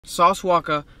Sauce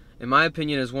Walka, in my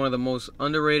opinion, is one of the most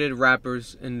underrated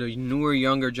rappers in the newer,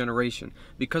 younger generation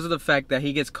because of the fact that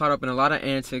he gets caught up in a lot of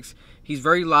antics. He's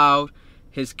very loud.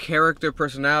 His character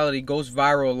personality goes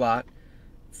viral a lot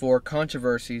for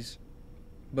controversies,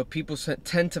 but people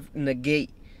tend to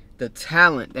negate the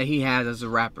talent that he has as a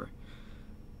rapper.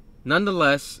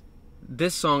 Nonetheless,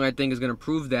 this song I think is going to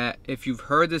prove that. If you've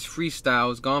heard this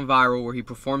freestyle, it's gone viral where he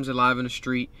performs it live in the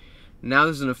street. Now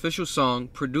this is an official song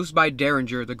produced by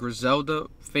Darringer, the Griselda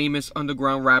famous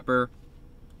underground rapper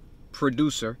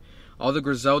producer. All the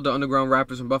Griselda underground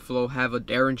rappers in Buffalo have a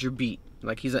Darringer beat.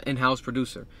 Like, he's an in-house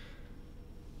producer.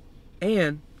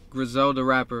 And Griselda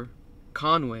rapper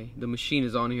Conway, the Machine,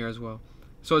 is on here as well.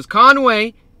 So it's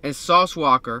Conway and Sauce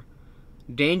Walka,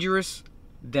 Dangerous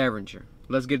Darringer.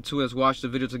 Let's get to it. Let's watch the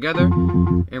video together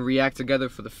and react together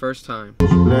for the first time.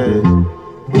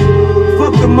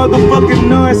 Fuck the motherfucking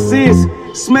nonsense.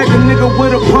 Smack a nigga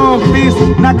with a palm fist.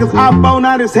 Knock his iPhone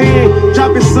out his hand.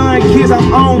 Drop his son, kids,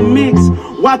 I'm on mix.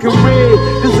 Walking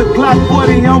red, this a Glock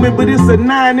 40 on me, but it's a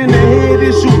 9 in the head.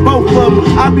 It shoot both of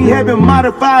them. I be having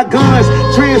modified guns.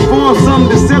 Transform some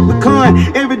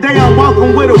Decepticon. Every day I'm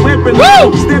walking with a weapon.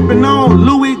 Stepping on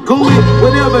Louis Gooey,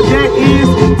 whatever that is.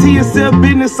 TSF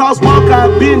business, Sauce Walka,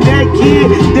 I been that kid.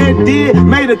 That did,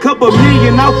 made a couple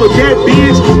million off of that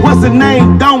bitch. What's the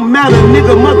name? Don't matter,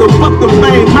 nigga, motherfuck the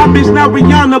fame. My bitch not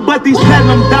Rihanna, but these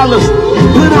platinum dollars.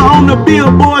 Put her on the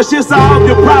billboard, she'll solve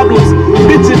your problems.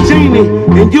 Bitch a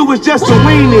genie. And you was just a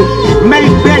weenie.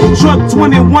 Maybach truck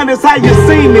 21, that's how you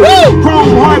see me.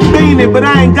 Chrome heart beanie, but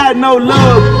I ain't got no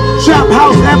love. Trap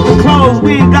house after close,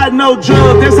 we ain't got no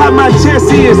drug. That's how my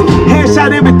chest is.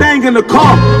 Headshot everything in the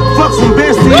car. Fuck some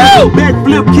besties.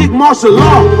 Backflip, kick martial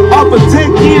law. Off a tech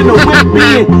in a wet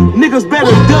bin. Niggas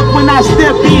better duck when I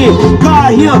step in.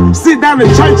 God here, sit down in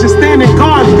church and stand in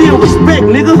guard and feel respect,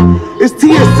 nigga. It's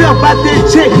TSF out that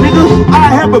check, nigga.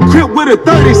 I have a crib with a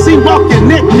 30, see walk your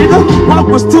neck, nigga. Walk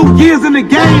was 2 years in the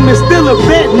game and still a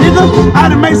vet, nigga. I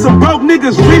done made some broke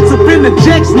niggas rich up in the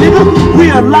jacks, nigga.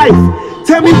 Real life.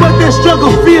 Tell me what that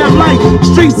struggle feel like.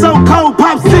 Streets so cold,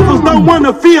 popsicles don't wanna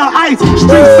feel ice.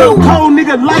 Streets so cold,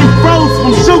 nigga, life froze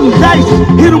from shooting dice.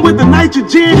 Hit him with the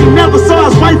nitrogen, he never saw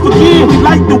his wife again. We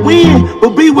like to win,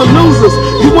 but be with losers.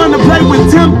 You wanna play with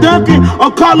Tim Duncan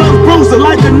or Carlos Bruiser?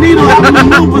 Like a needle, I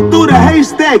maneuver through the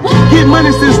haystack. Get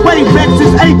money since way back,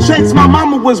 since 8 tracks. My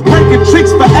mama was breaking tricks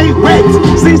for 8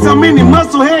 racks. See so many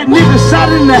musclehead niggas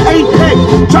shot in the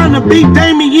 8-pack. Trying to beat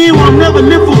Damien, won't never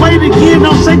lift a weight again.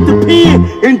 Don't shake the pen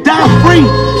and die free.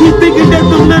 Keep thinking that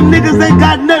them little niggas ain't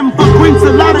got nothing for greens. A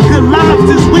lot of good lives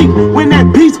this week when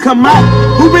that peace come out.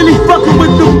 Who really fucking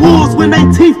with the wolves when they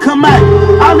teeth come out?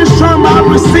 All this trauma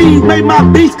I received made my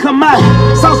beats come out.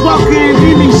 Sauce Walka and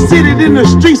any shit in the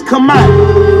streets come out.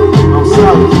 I'm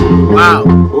sorry. Wow.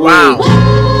 Wow.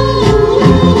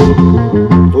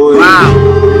 Wow.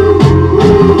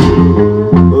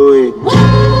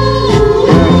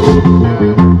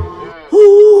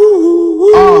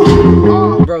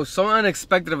 Bro, so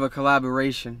unexpected of a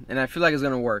collaboration, and I feel like it's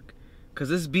gonna work, cause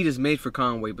this beat is made for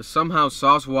Conway, but somehow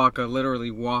Sauce Walka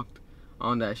literally walked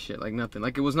on that shit like nothing,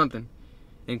 like it was nothing.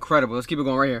 Incredible. Let's keep it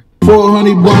going right here.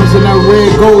 400 buns in that red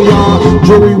gold yard.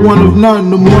 Jewelry one of none.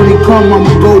 The money come,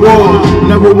 I'ma go off.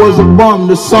 Never was a bum.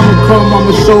 The summer come,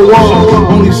 I'ma show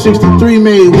off. Only 63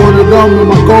 made. One of them in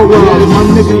my go rods. My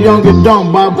nigga young and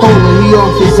dumb, bipolar. He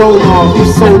off his old off.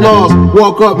 He's so lost.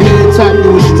 Walk up, head tap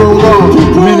you and stroll off.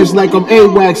 Minutes like I'm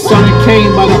AWAC. Son and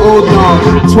Kane by the old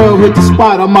dog. 12 hit the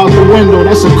spot. I'm out the window.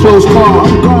 That's a close call.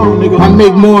 I'm gone, nigga. I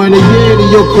make more in a year than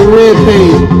your career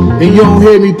paid. And you don't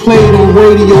hear me played on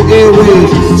radio airways.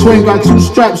 Twin got 2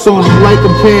 straps on him like a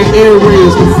pair of air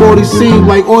rays. The 40 seem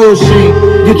like oil sheen.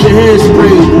 Get your hair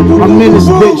sprayed. I'm in this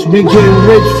bitch, been getting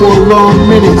rich for a long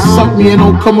minute. Suck me and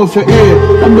don't come up for air.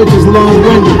 That bitch is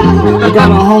long-winded. I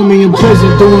got a homie in prison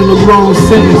doing the wrong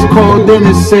sentence. Called in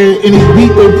and said, any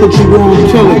beat they put you on,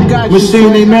 kill it.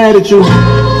 Machine, they mad at you.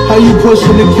 How you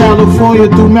pushing to California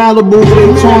through Malibu?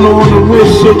 Daytona on the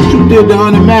wrist, shit, you did the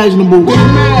unimaginable.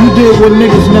 You did what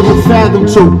niggas never fathomed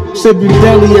to. Sipping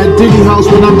deli at Diddy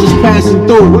house when I'm just passing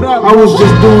through. I was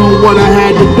just doing what I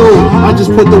had to do. I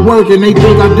just put the work and they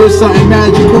think I did something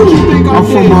magical. I'm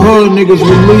from the hood, niggas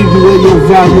relieve you where your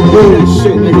valuable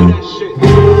shit, nigga.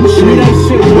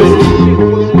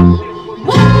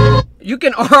 You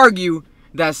can argue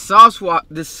that Sauce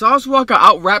Walka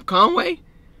out-rap Conway?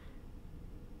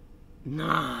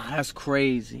 Nah, that's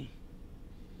crazy.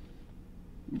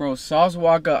 Bro, Sauce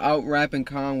Walka out-rapping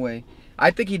Conway.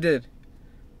 I think he did.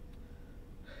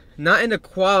 Not in the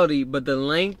quality, but the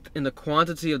length and the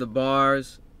quantity of the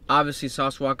bars. Obviously,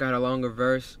 Sauce Walka had a longer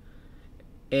verse.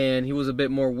 And he was a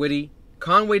bit more witty.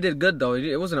 Conway did good though.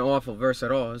 It wasn't an awful verse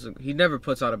at all. He never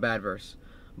puts out a bad verse.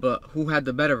 But who had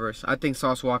the better verse? I think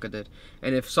Sauce Walka did.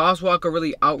 And if Sauce Walka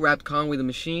really out-rapped Conway the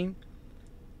Machine,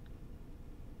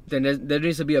 then there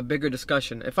needs to be a bigger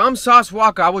discussion. If I'm Sauce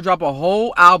Walka, I would drop a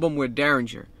whole album with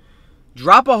Darringer.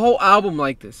 Drop a whole album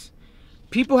like this.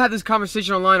 People have this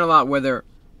conversation online a lot, whether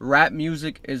rap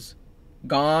music is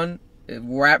gone,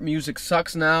 rap music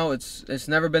sucks now, it's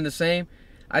never been the same.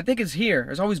 I think it's here.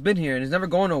 It's always been here, and it's never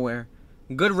going nowhere.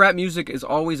 Good rap music is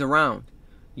always around.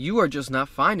 You are just not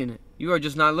finding it. You are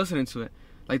just not listening to it.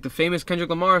 Like the famous Kendrick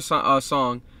Lamar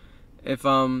song, if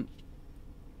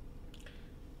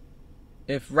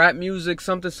rap music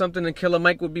something something and Killer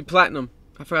Mike would be platinum.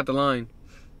 I forgot the line.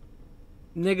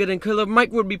 Nigga, then Killer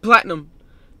Mike would be platinum.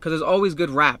 Because there's always good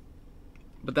rap.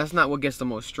 But that's not what gets the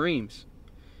most streams.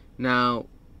 Now,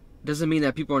 doesn't mean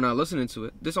that people are not listening to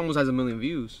it. This almost has 1 million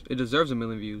views. It deserves 1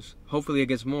 million views. Hopefully it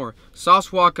gets more. Sauce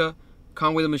Walka,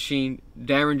 Conway the Machine,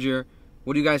 Darringer.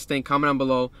 What do you guys think? Comment down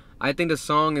below. I think the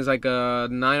song is like a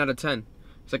 9 out of 10.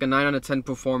 It's like a 9 out of 10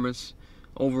 performance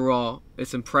overall.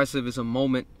 It's impressive. It's a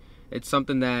moment. It's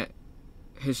something that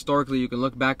historically you can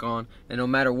look back on. And no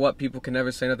matter what, people can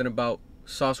never say nothing about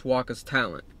Sauce Walka's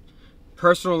talent.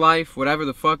 Personal life, whatever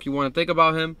the fuck you want to think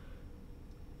about him,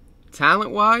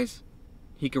 talent-wise,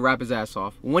 he can rap his ass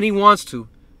off. When he wants to,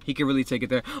 he can really take it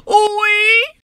there. Oh!